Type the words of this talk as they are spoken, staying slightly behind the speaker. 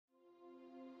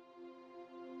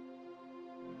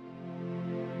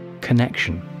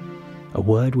connection, a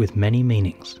word with many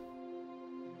meanings.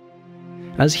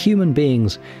 As human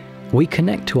beings, we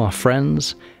connect to our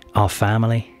friends, our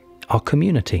family, our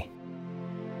community.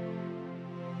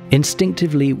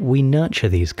 Instinctively, we nurture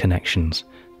these connections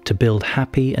to build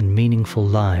happy and meaningful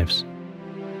lives.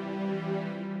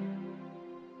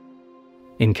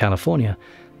 In California,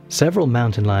 several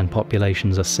mountain lion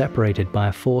populations are separated by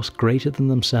a force greater than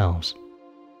themselves.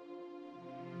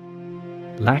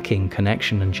 Lacking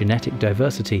connection and genetic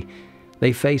diversity,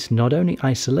 they face not only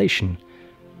isolation,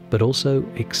 but also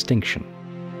extinction.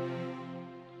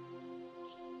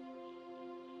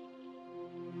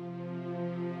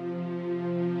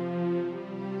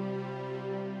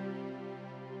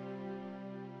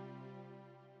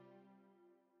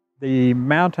 The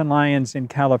mountain lions in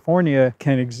California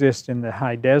can exist in the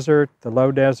high desert, the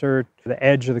low desert, the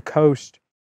edge of the coast,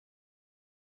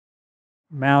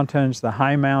 mountains, the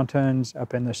high mountains,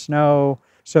 up in the snow.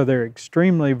 So they're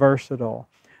extremely versatile.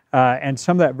 And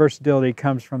some of that versatility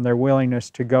comes from their willingness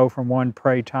to go from one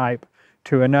prey type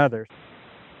to another.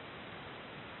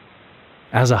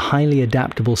 As a highly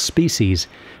adaptable species,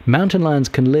 mountain lions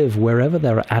can live wherever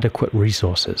there are adequate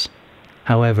resources.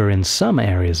 However, in some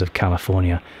areas of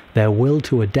California, their will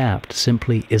to adapt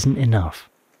simply isn't enough.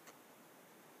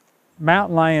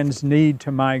 Mountain lions need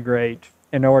to migrate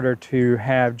in order to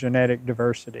have genetic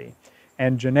diversity.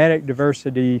 And genetic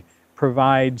diversity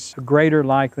provides a greater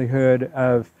likelihood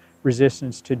of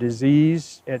resistance to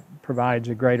disease. It provides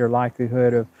a greater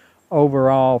likelihood of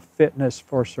overall fitness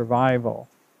for survival.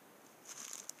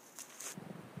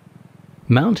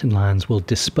 Mountain lions will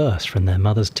disperse from their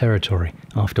mother's territory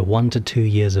after 1 to 2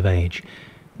 years of age,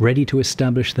 ready to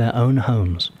establish their own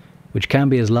homes, which can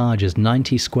be as large as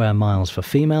 90 square miles for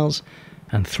females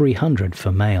and 300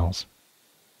 for males.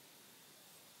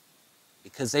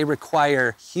 Because they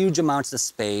require huge amounts of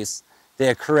space, they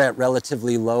occur at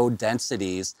relatively low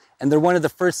densities, and they're one of the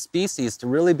first species to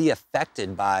really be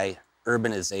affected by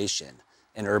urbanization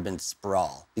and urban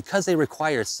sprawl, because they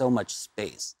require so much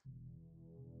space.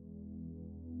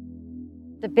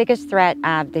 The biggest threat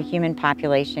of the human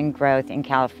population growth in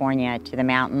California to the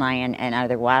mountain lion and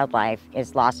other wildlife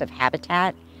is loss of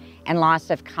habitat and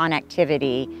loss of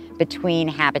connectivity between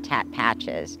habitat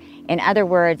patches. In other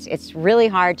words, it's really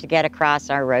hard to get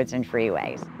across our roads and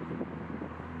freeways.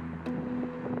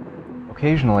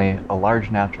 Occasionally, a large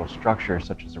natural structure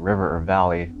such as a river or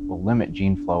valley will limit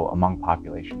gene flow among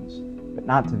populations, but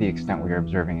not to the extent we are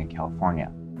observing in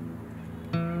California.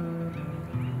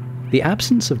 The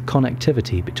absence of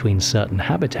connectivity between certain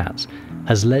habitats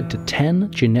has led to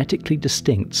 10 genetically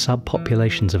distinct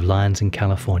subpopulations of lions in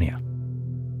California.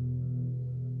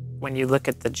 When you look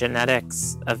at the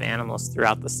genetics of animals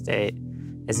throughout the state,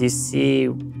 as you see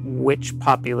which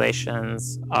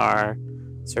populations are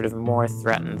sort of more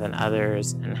threatened than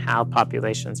others and how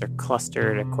populations are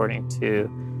clustered according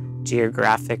to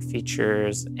geographic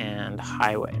features and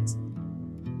highways.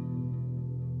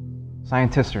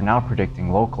 Scientists are now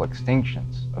predicting local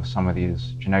extinctions of some of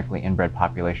these genetically inbred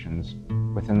populations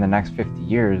within the next 50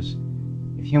 years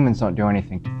if humans don't do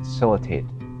anything to facilitate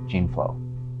gene flow.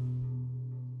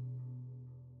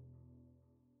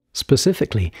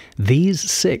 Specifically, these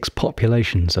 6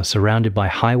 populations are surrounded by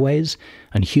highways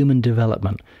and human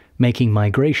development, making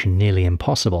migration nearly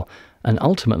impossible and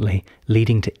ultimately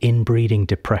leading to inbreeding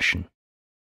depression.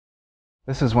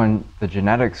 This is when the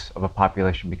genetics of a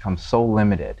population becomes so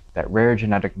limited that rare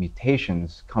genetic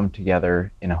mutations come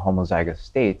together in a homozygous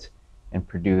state and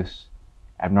produce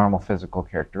abnormal physical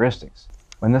characteristics.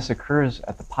 When this occurs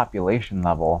at the population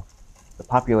level, the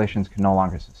populations can no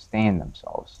longer sustain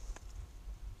themselves.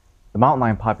 The mountain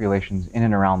lion populations in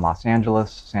and around Los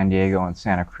Angeles, San Diego, and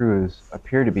Santa Cruz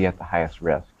appear to be at the highest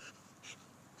risk.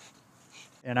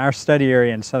 In our study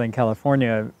area in Southern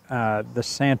California, the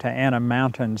Santa Ana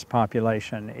Mountains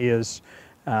population is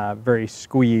very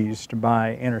squeezed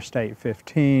by Interstate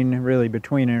 15, really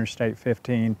between Interstate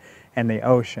 15 and the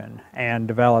ocean, and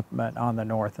development on the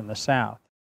north and the south.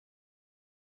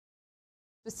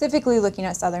 Specifically looking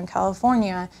at Southern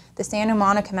California, the Santa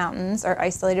Monica Mountains are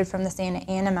isolated from the Santa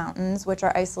Ana Mountains, which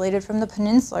are isolated from the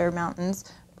Peninsular Mountains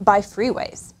by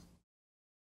freeways.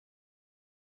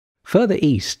 Further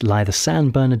east lie the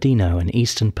San Bernardino and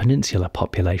Eastern Peninsula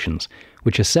populations,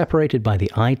 which are separated by the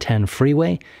I-10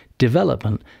 freeway,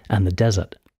 development, and the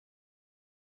desert.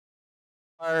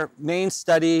 Our main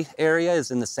study area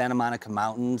is in the Santa Monica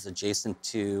Mountains adjacent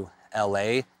to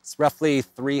LA. It's roughly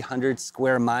 300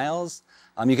 square miles.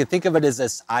 You can think of it as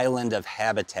this island of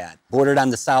habitat, bordered on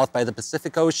the south by the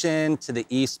Pacific Ocean, to the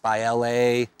east by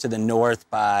LA, to the north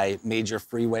by major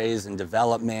freeways and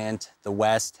development. The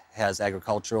west has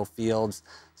agricultural fields.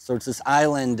 So it's this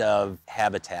island of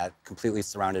habitat completely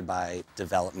surrounded by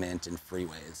development and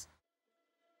freeways.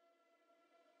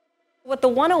 What the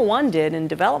 101 did in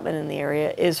development in the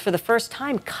area is, for the first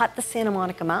time, cut the Santa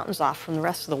Monica Mountains off from the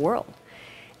rest of the world.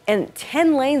 And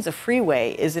 10 lanes of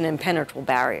freeway is an impenetrable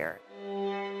barrier.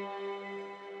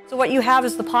 So what you have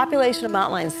is the population of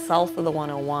mountain lions south of the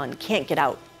 101 can't get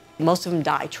out. Most of them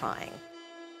die trying.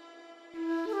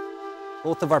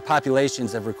 Both of our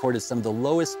populations have recorded some of the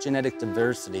lowest genetic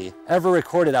diversity ever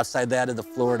recorded outside that of the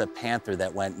Florida panther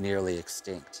that went nearly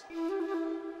extinct.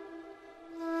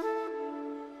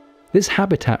 This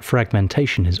habitat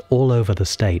fragmentation is all over the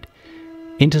state.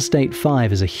 Interstate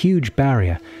 5 is a huge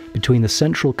barrier between the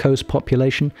Central Coast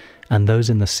population and those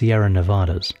in the Sierra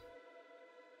Nevadas.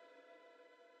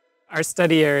 Our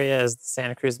study area is the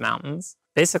Santa Cruz Mountains,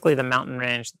 basically the mountain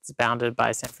range that's bounded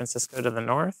by San Francisco to the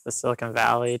north, the Silicon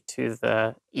Valley to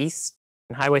the east.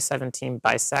 And Highway 17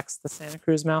 bisects the Santa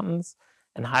Cruz Mountains,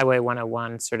 and Highway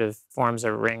 101 sort of forms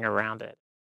a ring around it.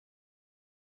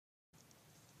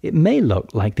 It may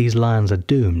look like these lions are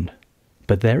doomed,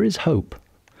 but there is hope.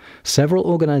 Several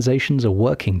organizations are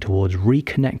working towards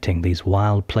reconnecting these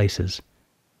wild places.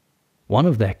 One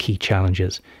of their key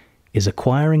challenges is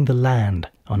acquiring the land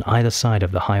on either side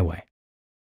of the highway.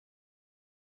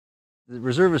 The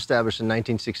reserve was established in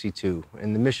 1962,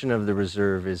 and the mission of the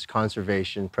reserve is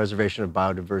conservation, preservation of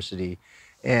biodiversity,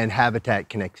 and habitat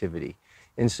connectivity.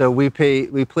 And so we play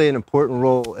an important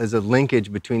role as a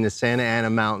linkage between the Santa Ana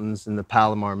Mountains and the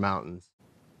Palomar Mountains.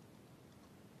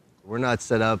 We're not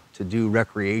set up to do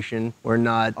recreation. We're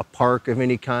not a park of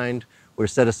any kind. We're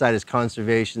set aside as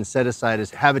conservation, set aside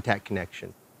as habitat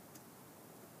connection.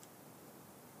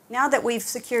 Now that we've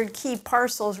secured key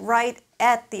parcels right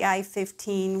at the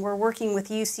I-15, we're working with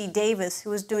UC Davis,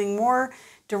 who is doing more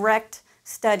direct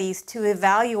studies to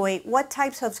evaluate what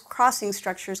types of crossing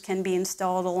structures can be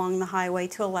installed along the highway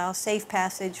to allow safe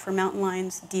passage for mountain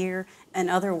lions, deer, and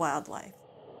other wildlife.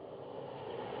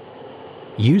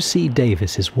 UC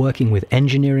Davis is working with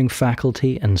engineering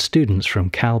faculty and students from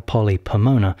Cal Poly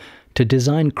Pomona to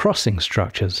design crossing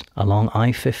structures along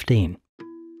I-15.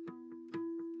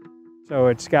 So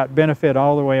it's got benefit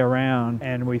all the way around,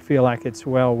 and we feel like it's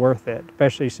well worth it,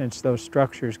 especially since those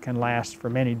structures can last for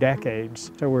many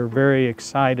decades. So we're very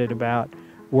excited about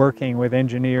working with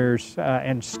engineers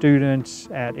and students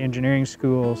at engineering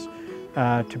schools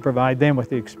to provide them with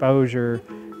the exposure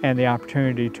and the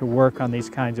opportunity to work on these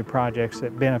kinds of projects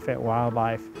that benefit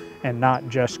wildlife and not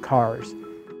just cars.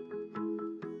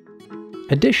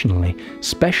 Additionally,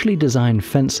 specially designed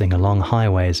fencing along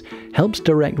highways helps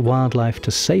direct wildlife to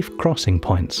safe crossing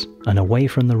points and away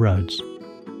from the roads.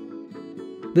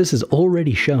 This has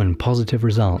already shown positive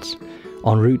results.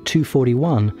 On Route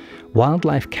 241,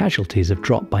 wildlife casualties have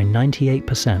dropped by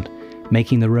 98%,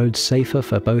 making the roads safer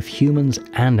for both humans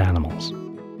and animals.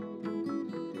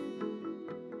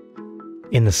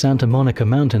 In the Santa Monica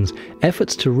Mountains,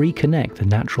 efforts to reconnect the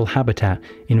natural habitat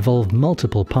involve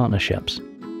multiple partnerships.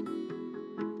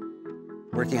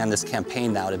 Working on this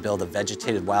campaign now to build a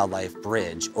vegetated wildlife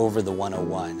bridge over the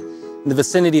 101 in the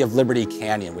vicinity of Liberty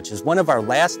Canyon, which is one of our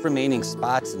last remaining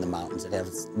spots in the mountains that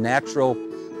has natural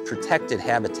protected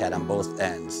habitat on both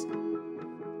ends.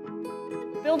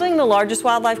 Building the largest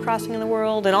wildlife crossing in the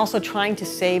world and also trying to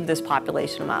save this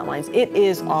population of mountain lions, it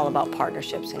is all about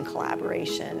partnerships and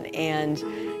collaboration. And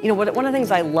you know, one of the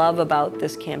things I love about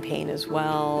this campaign as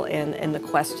well and the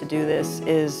quest to do this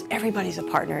is everybody's a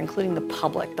partner, including the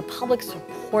public. The public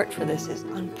support for this is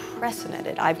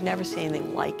unprecedented. I've never seen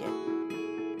anything like it.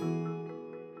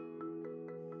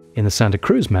 In the Santa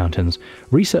Cruz Mountains,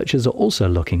 researchers are also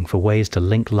looking for ways to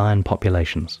link lion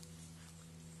populations.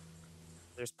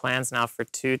 There's plans now for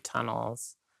 2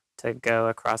 tunnels to go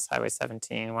across Highway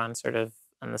 17, one sort of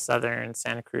on the southern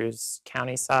Santa Cruz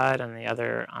County side and the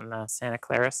other on the Santa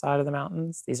Clara side of the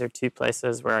mountains. These are 2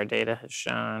 places where our data has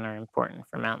shown are important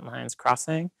for mountain lions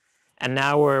crossing. And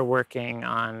now we're working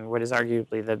on what is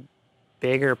arguably the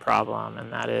bigger problem,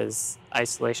 and that is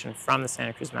isolation from the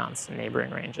Santa Cruz Mountains to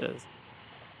neighboring ranges.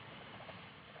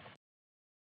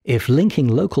 If linking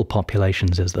local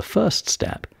populations is the first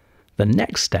step, the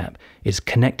next step is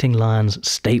connecting lions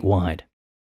statewide.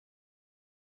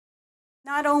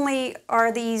 Not only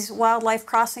are these wildlife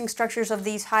crossing structures of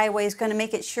these highways going to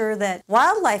make it sure that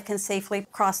wildlife can safely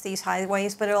cross these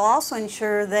highways, but it'll also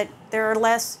ensure that there are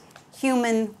less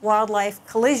human-wildlife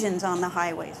collisions on the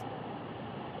highways.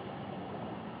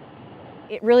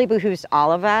 It really behooves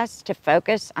all of us to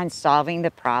focus on solving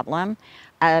the problem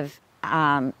of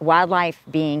wildlife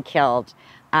being killed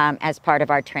as part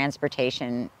of our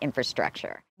transportation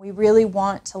infrastructure. We really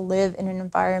want to live in an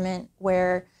environment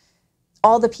where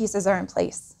all the pieces are in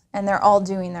place and they're all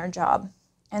doing their job.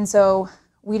 And so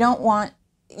we don't want,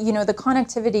 you know, the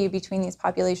connectivity between these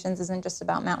populations isn't just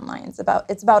about mountain lions,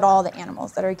 it's about all the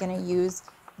animals that are going to use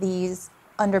these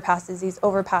underpasses, these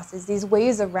overpasses, these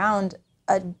ways around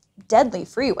a deadly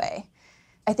freeway.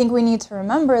 I think we need to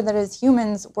remember that as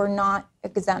humans, we're not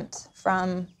exempt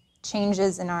from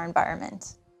changes in our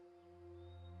environment.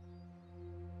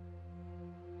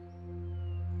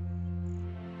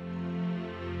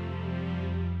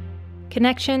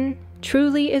 Connection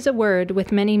truly is a word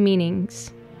with many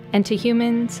meanings, and to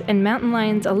humans and mountain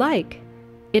lions alike,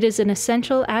 it is an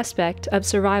essential aspect of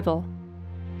survival.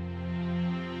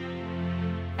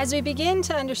 As we begin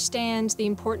to understand the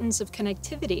importance of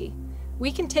connectivity,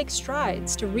 we can take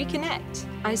strides to reconnect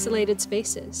isolated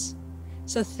spaces.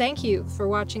 So thank you for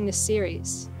watching this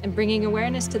series and bringing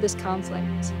awareness to this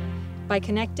conflict. By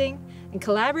connecting and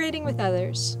collaborating with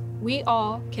others, we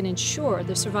all can ensure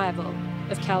the survival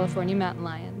of California mountain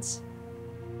lions.